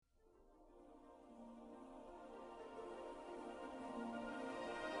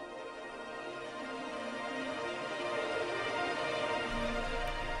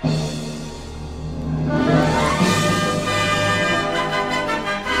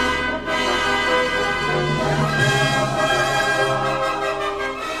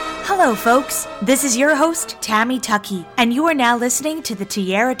Hello, folks. This is your host, Tammy Tuckey, and you are now listening to the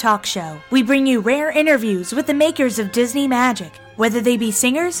Tierra Talk Show. We bring you rare interviews with the makers of Disney Magic. Whether they be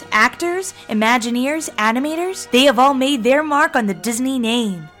singers, actors, Imagineers, animators, they have all made their mark on the Disney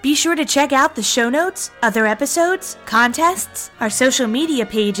name. Be sure to check out the show notes, other episodes, contests, our social media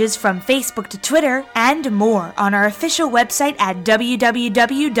pages from Facebook to Twitter, and more on our official website at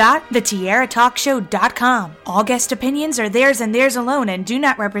www.thetierratalkshow.com. All guest opinions are theirs and theirs alone and do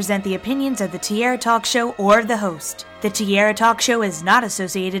not represent the opinions of the Tierra Talk Show or the host. The Tierra Talk Show is not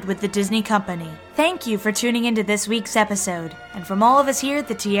associated with the Disney Company. Thank you for tuning into this week's episode. And from all of us here at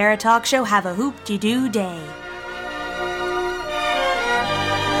the Tierra Talk Show, have a hoop-de-doo day.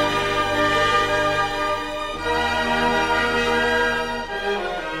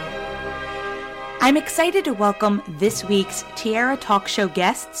 I'm excited to welcome this week's Tierra Talk Show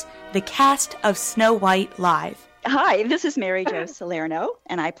guests, the cast of Snow White Live. Hi, this is Mary Jo Salerno,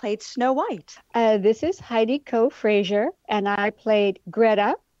 and I played Snow White. This is Heidi Coe Frazier, and I played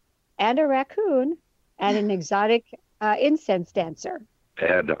Greta and a raccoon and an exotic incense dancer.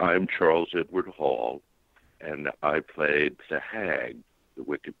 And I'm Charles Edward Hall, and I played the hag, the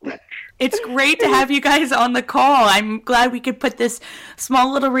Wicked Witch. It's great to have you guys on the call. I'm glad we could put this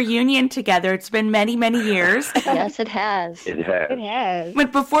small little reunion together. It's been many, many years. Yes, it has. It has. It has.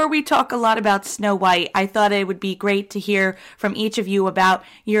 But before we talk a lot about Snow White, I thought it would be great to hear from each of you about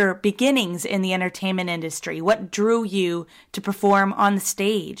your beginnings in the entertainment industry. What drew you to perform on the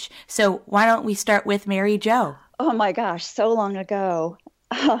stage? So why don't we start with Mary Jo? Oh my gosh, so long ago.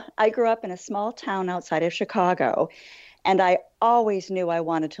 I grew up in a small town outside of Chicago, and I always knew I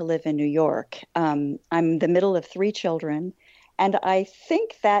wanted to live in New York. I'm the middle of 3 children, and I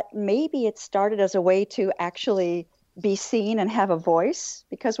think that maybe it started as a way to actually be seen and have a voice,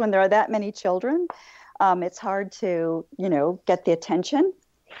 because when there are that many children, it's hard to, get the attention.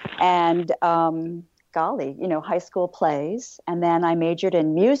 And high school plays. And then I majored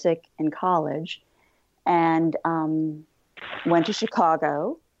in music in college and went to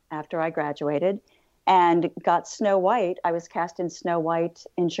Chicago after I graduated. And got Snow White. I was cast in Snow White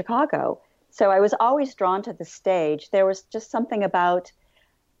in Chicago. So I was always drawn to the stage. There was just something about,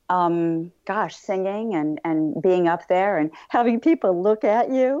 singing and being up there and having people look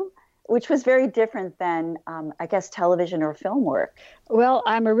at you, which was very different than, television or film work. Well,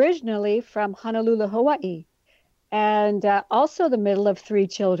 I'm originally from Honolulu, Hawaii, and also the middle of 3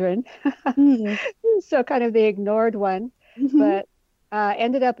 children. Mm-hmm. So kind of the ignored one. Mm-hmm. But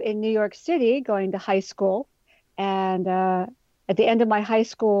ended up in New York City going to high school. And at the end of my high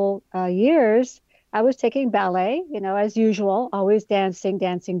school years, I was taking ballet, as usual, always dancing.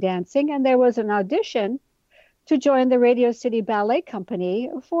 And there was an audition to join the Radio City Ballet Company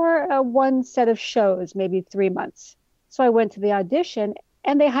for one set of shows, maybe 3 months. So I went to the audition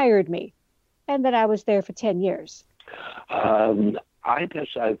and they hired me. And then I was there for 10 years. I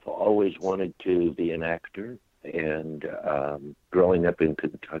guess I've always wanted to be an actor. And growing up in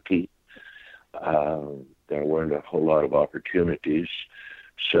Kentucky, there weren't a whole lot of opportunities.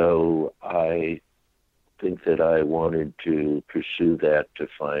 So I think that I wanted to pursue that to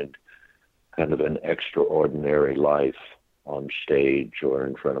find kind of an extraordinary life on stage or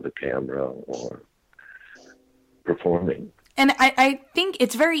in front of a camera or performing. And I think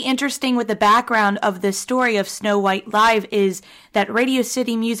it's very interesting with the background of the story of Snow White Live is that Radio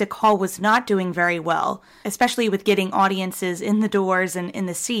City Music Hall was not doing very well, especially with getting audiences in the doors and in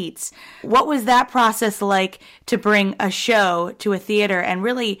the seats. What was that process like to bring a show to a theater and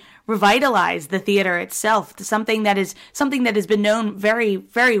really revitalize the theater itself to something that has been known very,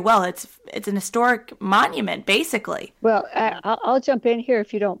 very well? It's an historic monument, basically. Well, I'll jump in here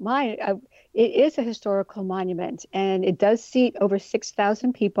if you don't mind. It is a historical monument, and it does seat over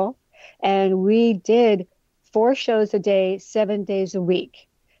 6,000 people. And we did 4 shows a day, 7 days a week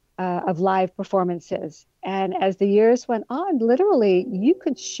of live performances. And as the years went on, literally, you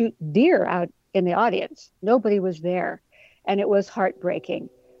could shoot deer out in the audience. Nobody was there, and it was heartbreaking.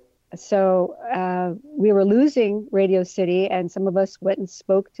 So we were losing Radio City, and some of us went and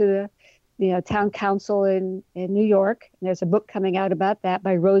spoke to the town council in New York. And there's a book coming out about that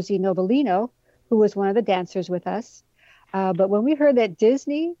by Rosie Novellino, who was one of the dancers with us. But when we heard that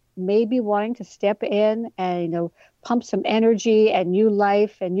Disney may be wanting to step in and, pump some energy and new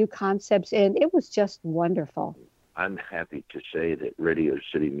life and new concepts in, it was just wonderful. I'm happy to say that Radio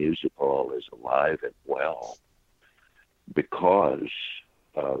City Music Hall is alive and well because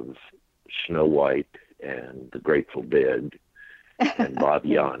of Snow White and the Grateful Dead and Bob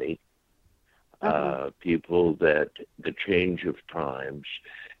Yanni. People that the change of times.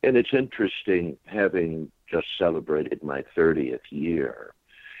 And it's interesting, having just celebrated my 30th year,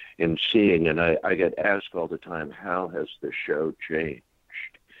 in seeing, and I get asked all the time, how has the show changed?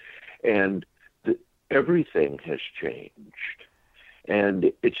 And everything has changed.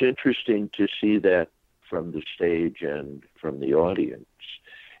 And it's interesting to see that from the stage and from the audience.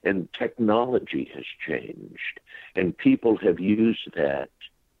 And technology has changed, and people have used that,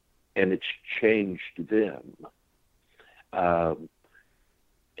 and it's changed them.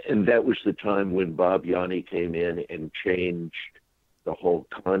 And that was the time when Bob Yanni came in and changed the whole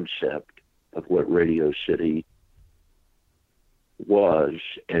concept of what Radio City was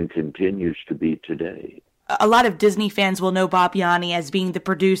and continues to be today. A lot of Disney fans will know Bob Yanni as being the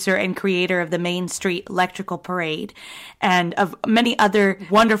producer and creator of the Main Street Electrical Parade and of many other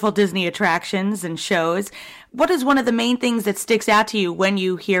wonderful Disney attractions and shows. What is one of the main things that sticks out to you when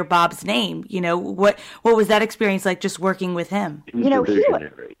you hear Bob's name? You know, what was that experience like just working with him? He was a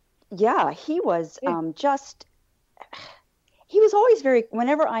visionary. He was he was always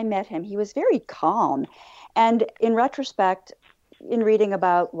whenever I met him, he was very calm. And in retrospect, in reading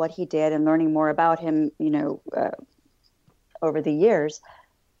about what he did and learning more about him, over the years,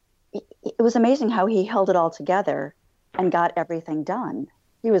 it was amazing how he held it all together and got everything done.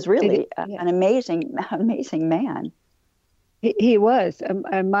 He was really an amazing man. He was.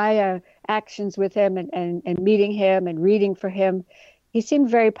 My actions with him and meeting him and reading for him, he seemed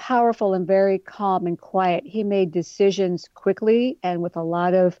very powerful and very calm and quiet. He made decisions quickly and with a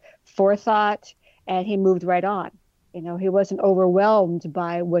lot of forethought, and he moved right on. You know, he wasn't overwhelmed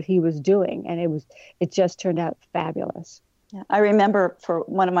by what he was doing, and it just turned out fabulous. Yeah, I remember for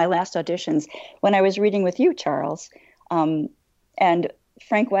one of my last auditions when I was reading with you, Charles, and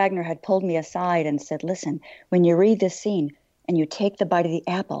Frank Wagner had pulled me aside and said, "Listen, when you read this scene and you take the bite of the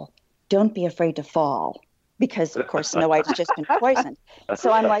apple, don't be afraid to fall." Because, of course, Snow White's just been poisoned.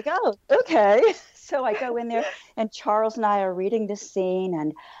 So I'm like, oh, okay. So I go in there, and Charles and I are reading this scene,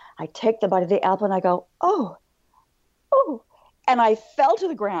 and I take the bite of the apple, and I go, oh, and I fell to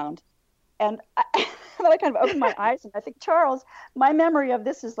the ground. And then I kind of opened my eyes, and I think, Charles, my memory of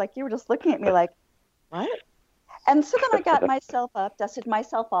this is like you were just looking at me like, what? And so then I got myself up, dusted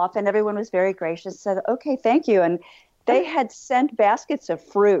myself off, and everyone was very gracious, said, okay, thank you. And they had sent baskets of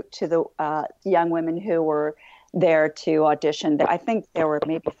fruit to the young women who were there to audition. I think there were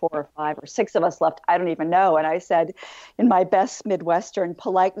maybe 4 or 5 or 6 of us left. I don't even know. And I said, in my best Midwestern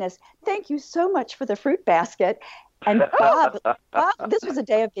politeness, thank you so much for the fruit basket. And Bob, this was a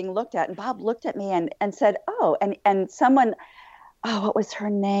day of being looked at. And Bob looked at me and said, oh, and someone, what was her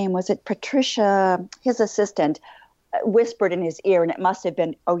name? Was it Patricia, his assistant, whispered in his ear, and it must have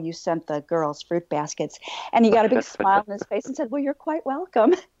been, oh, you sent the girls fruit baskets. And he got a big smile on his face and said, well, you're quite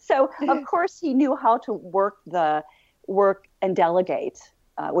welcome. So, of course, he knew how to work and delegate,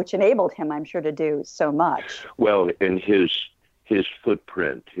 which enabled him, I'm sure, to do so much. Well, and his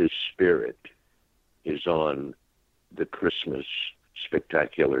footprint, his spirit is on the Christmas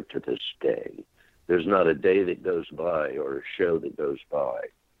spectacular to this day. There's not a day that goes by or a show that goes by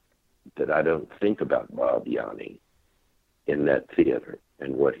that I don't think about Bob Yanni in that theater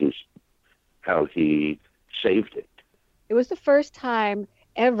and how he saved it. It was the first time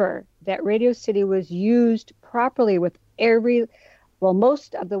ever that Radio City was used properly with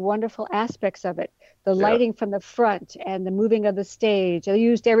most of the wonderful aspects of it. The lighting from the front and the moving of the stage. They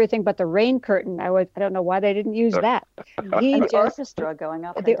used everything but the rain curtain. I don't know why they didn't use that. The orchestra going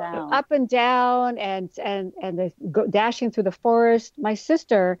up and down. Up and down and dashing through the forest. My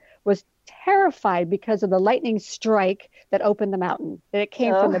sister was terrified because of the lightning strike that opened the mountain. That it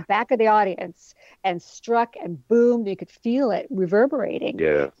came from the back of the audience and struck and boomed. You could feel it reverberating.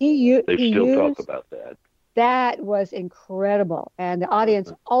 Yeah, they still talk about that. That was incredible, and the audience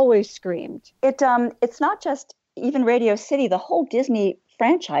always screamed. It's not just even Radio City, the whole Disney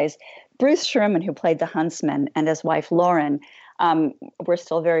franchise. Bruce Sherman, who played the Huntsman, and his wife Lauren, we're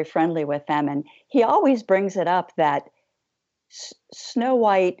still very friendly with them, and he always brings it up that Snow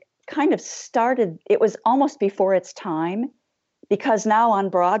White kind of started, it was almost before its time, because now on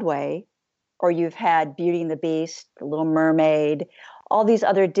Broadway, or you've had Beauty and the Beast, The Little Mermaid, all these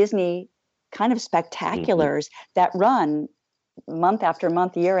other Disney kind of spectaculars that run month after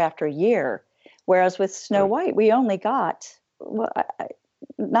month, year after year. Whereas with Snow White, we only got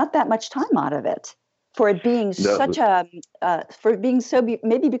not that much time out of it for it being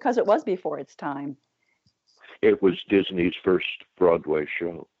maybe because it was before its time. It was Disney's first Broadway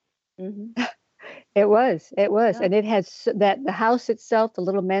show. Mm-hmm. It was, yeah. And it has the house itself, the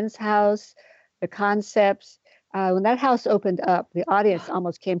Little Men's House, the concepts. When that house opened up, the audience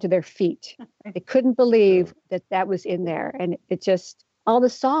almost came to their feet. They couldn't believe that was in there. And it just, all the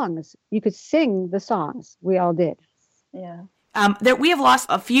songs, you could sing the songs. We all did. Yeah. We have lost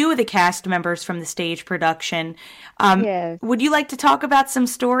a few of the cast members from the stage production. Yes. Would you like to talk about some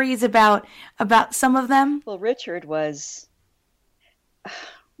stories about some of them? Well, Richard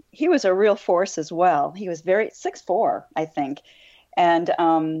he was a real force as well. He was 6'4", I think.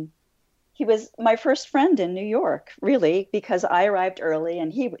 And he was my first friend in New York, really, because I arrived early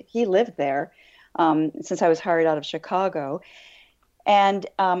and he lived there since I was hired out of Chicago. And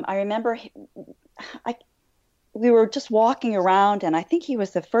I remember we were just walking around, and I think he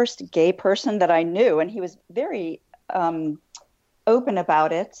was the first gay person that I knew, and he was very open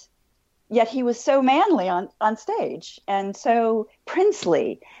about it. Yet he was so manly on stage and so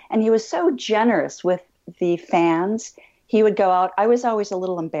princely, and he was so generous with the fans. He would go out. I was always a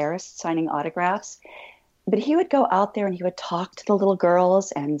little embarrassed signing autographs, but he would go out there and he would talk to the little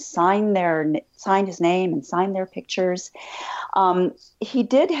girls and sign his name and sign their pictures. He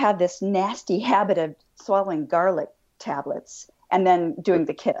did have this nasty habit of swallowing garlic tablets and then doing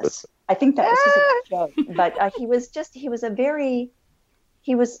the kiss. I think that was his joke, but he was just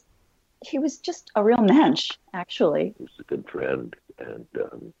a real mensch, actually. He was a good friend. And,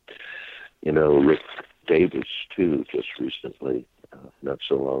 Rick Davis, too, just recently, not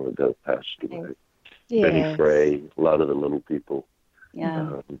so long ago, passed away. Yes. Benny Frey, a lot of the little people.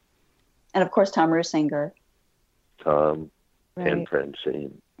 Yeah. And, of course, Tom Rusinger. Tom Right. and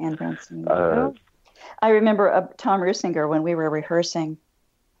Francine. I remember Tom Rusinger when we were rehearsing.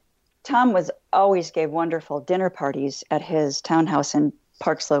 Tom always gave wonderful dinner parties at his townhouse in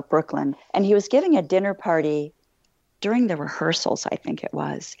Park Slope, Brooklyn. And he was giving a dinner party during the rehearsals, I think it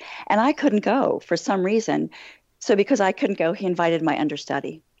was. And I couldn't go for some reason. So because I couldn't go, he invited my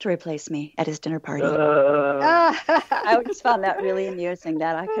understudy to replace me at his dinner party. I just found that really amusing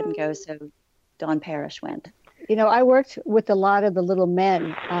that I couldn't go, so Dawn Parrish went. I worked with a lot of the little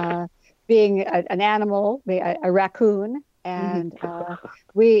men, being an animal, a raccoon, and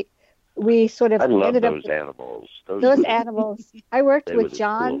we sort of ended up. Animals. Those animals. I worked with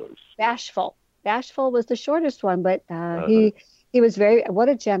John Bashful. Bashful was the shortest one, but he was what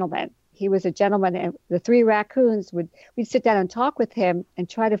a gentleman. He was a gentleman, and the three raccoons we'd sit down and talk with him and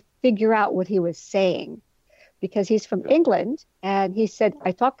try to figure out what he was saying, because he's from England, and he said,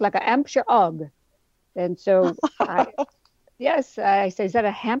 I talked like a Hampshire hog. And so I said, is that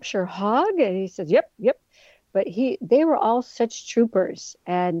a Hampshire hog? And he says, yep. But they were all such troopers,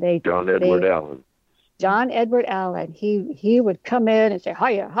 and John Edward Allen. He would come in and say, how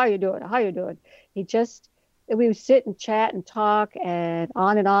you doing? We would sit and chat and talk and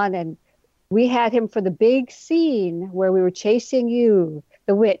on, and we had him for the big scene where we were chasing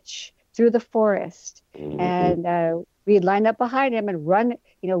the witch, through the forest, and we'd line up behind him and run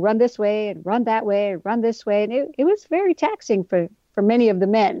this way and run that way and run this way, and it was very taxing for many of the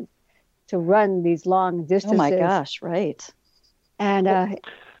men to run these long distances. Oh my gosh, right. And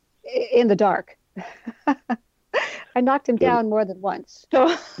in the dark. I knocked him down more than once.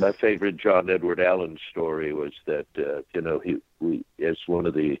 My favorite John Edward Allen story was that, as one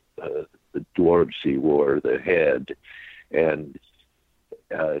of the dwarves, he wore the head, and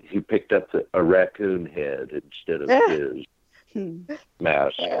he picked up a raccoon head instead of his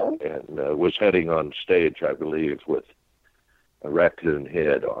mask, and was heading on stage, I believe, with a raccoon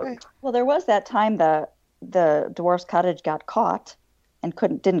head on. Well, there was that time the dwarf's cottage got caught and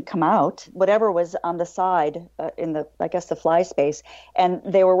didn't come out. Whatever was on the side in the fly space, and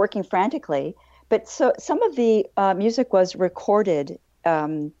they were working frantically. But so some of the music was recorded,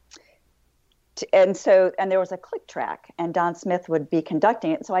 and there was a click track, and Don Smith would be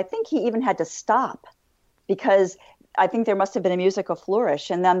conducting it. So I think he even had to stop because I think there must have been a musical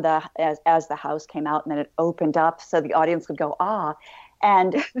flourish, and then as the house came out, and then it opened up so the audience would go, ah.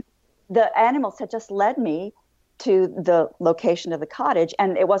 And the animals had just led me to the location of the cottage,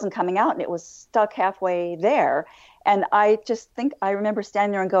 and it wasn't coming out, and it was stuck halfway there. And I remember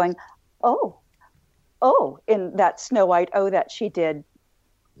standing there and going, oh, in that Snow White, that she did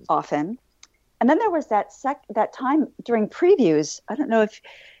often. And then there was that time during previews. I don't know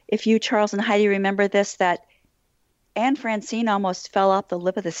if you, Charles and Heidi, remember this, that Anne Francine almost fell off the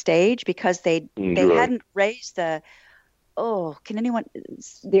lip of the stage because they hadn't raised the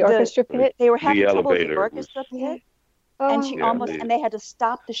orchestra pit? They were having trouble with the orchestra pit. And they had to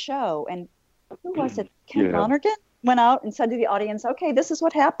stop the show. And who was it? Ken Lonergan went out and said to the audience, okay, this is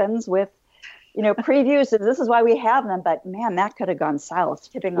what happens with previews, and this is why we have them. But man, that could have gone south.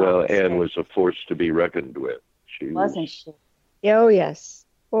 Anne was a force to be reckoned with. Wasn't she? Oh yes.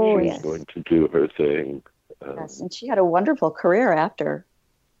 She was going to do her thing. Yes, and she had a wonderful career after.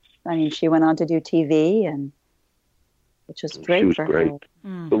 I mean, she went on to do TV, which was great for her.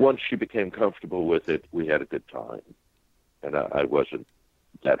 But once she became comfortable with it, we had a good time. and I wasn't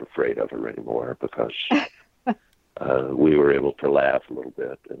that afraid of her anymore because we were able to laugh a little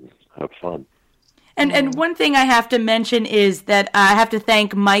bit and have fun. And one thing I have to mention is that I have to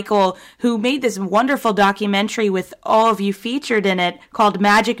thank Michael, who made this wonderful documentary with all of you featured in it called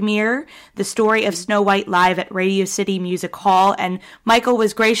Magic Mirror, the story of Snow White live at Radio City Music Hall. And Michael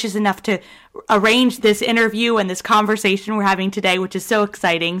was gracious enough to arrange this interview and this conversation we're having today, which is so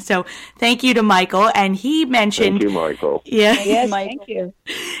exciting. So thank you to Michael. And he mentioned... Thank you, Michael. Yeah. Yes, thank you.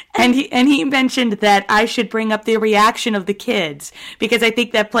 And he mentioned that I should bring up the reaction of the kids, because I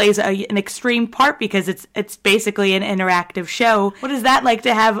think that plays an extreme part, because it's basically an interactive show. What is that like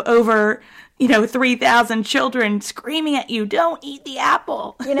to have over 3,000 children screaming at you, "Don't eat the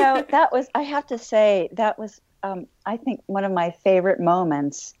apple"? That was, I have to say, that was, I think, one of my favorite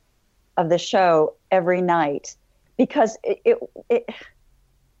moments of the show every night, because it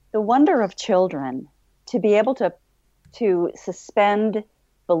the wonder of children, to be able to suspend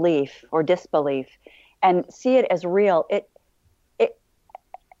belief or disbelief and see it as real, it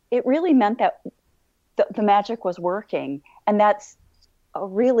really meant that the magic was working, and that's a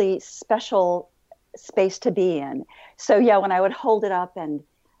really special space to be in. So yeah, when I would hold it up and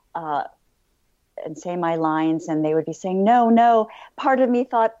say my lines, and they would be saying, no, part of me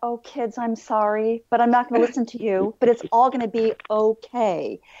thought, "Oh, kids, I'm sorry, but I'm not going to listen to you, but it's all going to be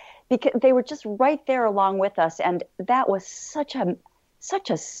okay," because they were just right there along with us. And that was such a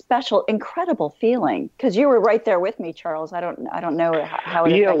special, incredible feeling, because you were right there with me, Charles. I don't know how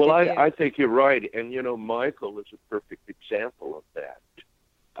it affected you. I think you're right. And, Michael is a perfect example of that.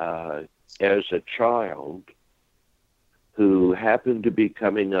 As a child who happened to be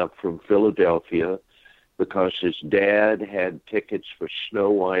coming up from Philadelphia because his dad had tickets for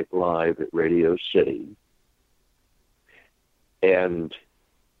Snow White live at Radio City, and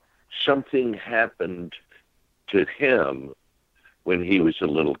something happened to him when he was a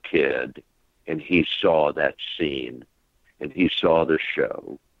little kid, and he saw that scene, and he saw the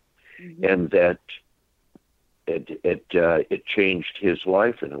show, mm-hmm. and that it changed his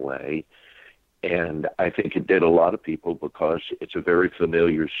life in a way. And I think it did a lot of people, because it's a very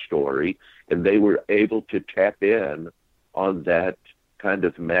familiar story, and they were able to tap in on that kind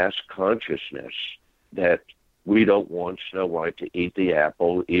of mass consciousness that we don't want Snow White to eat the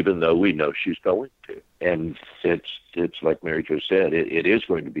apple, even though we know she's going to. And it's like Mary Jo said, it is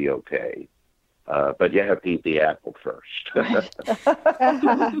going to be okay, but you have to eat the apple first.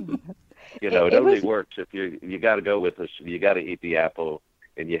 It only works if you got to go with us. You got to eat the apple,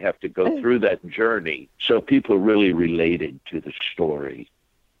 and you have to go through that journey. So people really related to the story,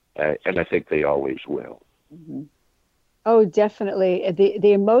 and I think they always will. Mm-hmm. Oh, definitely.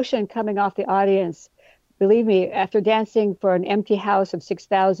 The emotion coming off the audience. Believe me, after dancing for an empty house of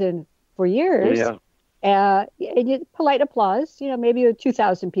 6,000 for years, and polite applause, maybe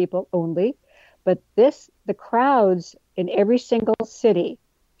 2,000 people only, but the crowds in every single city,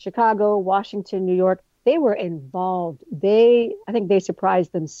 Chicago, Washington, New York, they were involved. I think they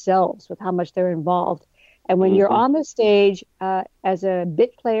surprised themselves with how much they're involved. And when you're on the stage as a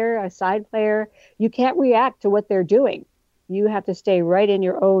bit player, a side player, you can't react to what they're doing. You have to stay right in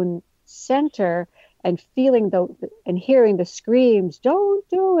your own center and feeling and hearing the screams, "Don't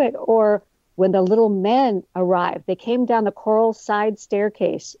do it!" Or when the little men arrived, they came down the coral side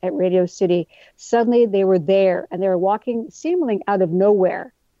staircase at Radio City. Suddenly they were there, and they were walking seemingly out of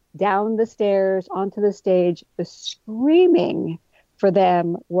nowhere down the stairs onto the stage. The screaming for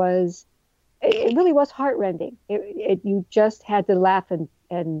them it really was heartrending. You just had to laugh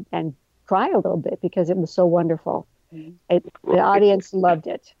and cry a little bit, because it was so wonderful. The audience loved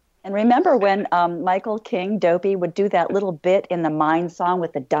it. And remember when Michael King, Dopey, would do that little bit in the Mine song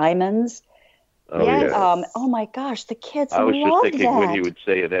with the diamonds? Oh, yes. Oh my gosh, the kids I was loved just thinking that. when he would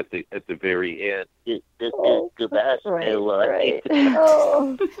say it at the very end. Right.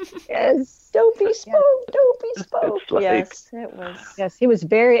 Oh, yes. Dopey spoke. Yes, it was. Yes, he was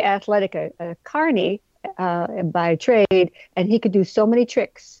very athletic, a carny by trade, and he could do so many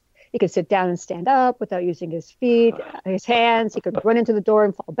tricks. He could sit down and stand up without using his feet, his hands. He could run into the door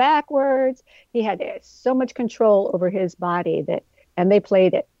and fall backwards. He had so much control over his body and they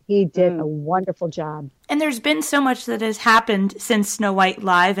played it. He did a wonderful job. And there's been so much that has happened since Snow White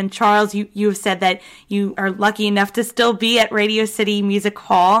Live. And Charles, you have said that you are lucky enough to still be at Radio City Music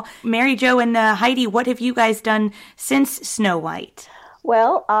Hall. Mary Jo and Heidi, what have you guys done since Snow White?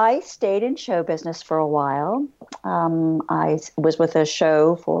 Well, I stayed in show business for a while. I was with a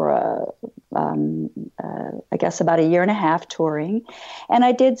show for, I guess, about a year and a half touring. And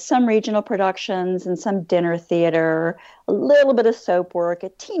I did some regional productions and some dinner theater, a little bit of soap work, a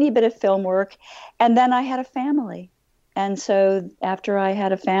teeny bit of film work. And then I had a family. And so after I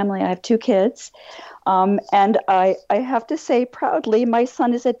had a family, I have 2 kids. And I have to say proudly, my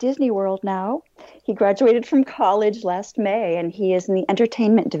son is at Disney World now. He graduated from college last May, and he is in the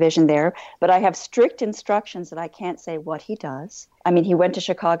entertainment division there. But I have strict instructions that I can't say what he does. I mean, he went to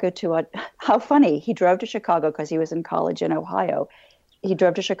Chicago how funny. He drove to Chicago because he was in college in Ohio. He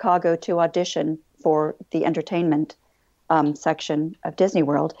drove to Chicago to audition for the entertainment section of Disney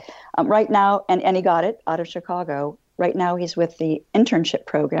World. Right now, and he got it out of Chicago. Right now, he's with the internship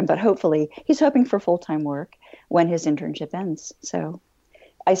program, but hopefully he's hoping for full-time work when his internship ends. So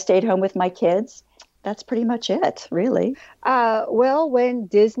I stayed home with my kids. That's pretty much it, really. Well, when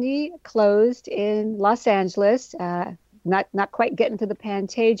Disney closed in Los Angeles, not quite getting to the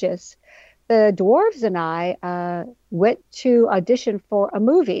Pantages, the dwarves and I went to audition for a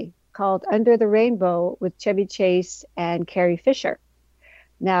movie called Under the Rainbow with Chevy Chase and Carrie Fisher.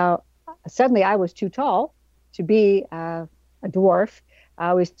 Now, suddenly I was too tall to be a dwarf. I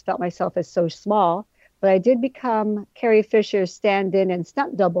always felt myself as so small, but I did become Carrie Fisher's stand-in and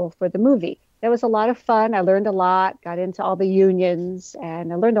stunt double for the movie. That was a lot of fun. I learned a lot, got into all the unions,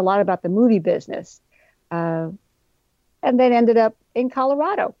 and I learned a lot about the movie business. And then ended up in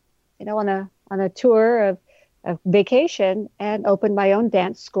Colorado, on a tour of vacation, and opened my own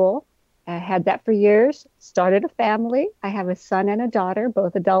dance school. I had that for years, started a family. I have a son and a daughter,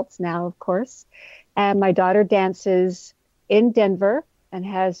 both adults now, of course. And my daughter dances in Denver and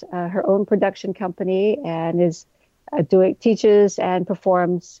has her own production company and is teaches and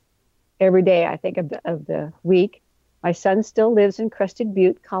performs every day, I think, of the week. My son still lives in Crested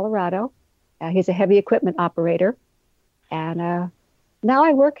Butte, Colorado. He's a heavy equipment operator. And now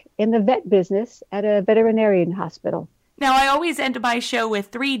I work in the vet business at a veterinarian hospital. Now, I always end my show with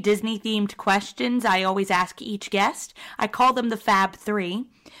 3 Disney-themed questions I always ask each guest. I call them the Fab 3.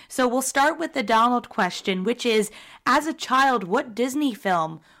 So we'll start with the Donald question, which is, as a child, what Disney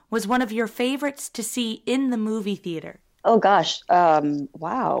film was one of your favorites to see in the movie theater? Oh, gosh.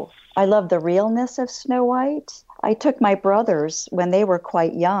 Wow. I love the realness of Snow White. I took my brothers when they were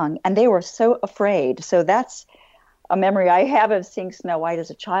quite young, and they were so afraid. So that's a memory I have of seeing Snow White as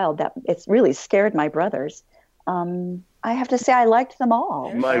a child, that it's really scared my brothers. I have to say I liked them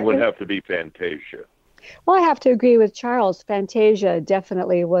all. Mine would have to be Fantasia. Well, I have to agree with Charles. Fantasia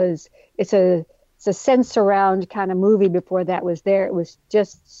definitely was, it's a sense surround kind of movie before that was there. It was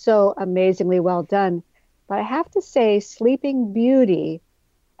just so amazingly well done. But I have to say Sleeping Beauty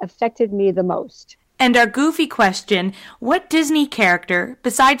affected me the most. And our goofy question, what Disney character,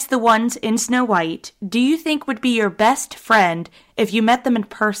 besides the ones in Snow White, do you think would be your best friend if you met them in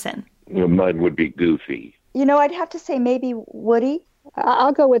person? Mine would be Goofy. I'd have to say maybe Woody.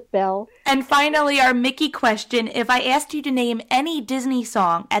 I'll go with Belle. And finally, our Mickey question, if I asked you to name any Disney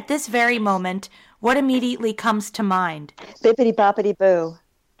song at this very moment, what immediately comes to mind? Bippity Boppity Boo.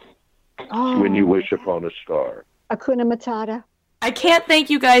 Oh. When You Wish Upon a Star. Hakuna Matata. I can't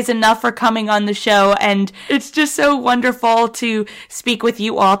thank you guys enough for coming on the show, and it's just so wonderful to speak with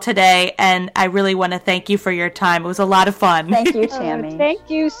you all today, and I really want to thank you for your time. It was a lot of fun. Thank you, Tammy.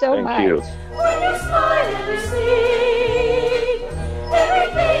 Thank you so much. Thank you. When you smile and you sing,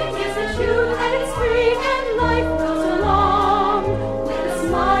 everything is a shoot and it's free, and life goes along with a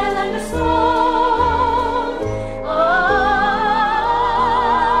smile and a song.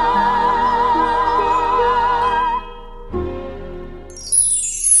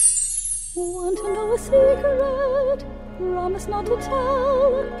 Want to know a secret? Promise not to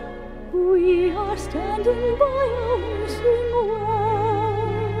tell. We are standing by a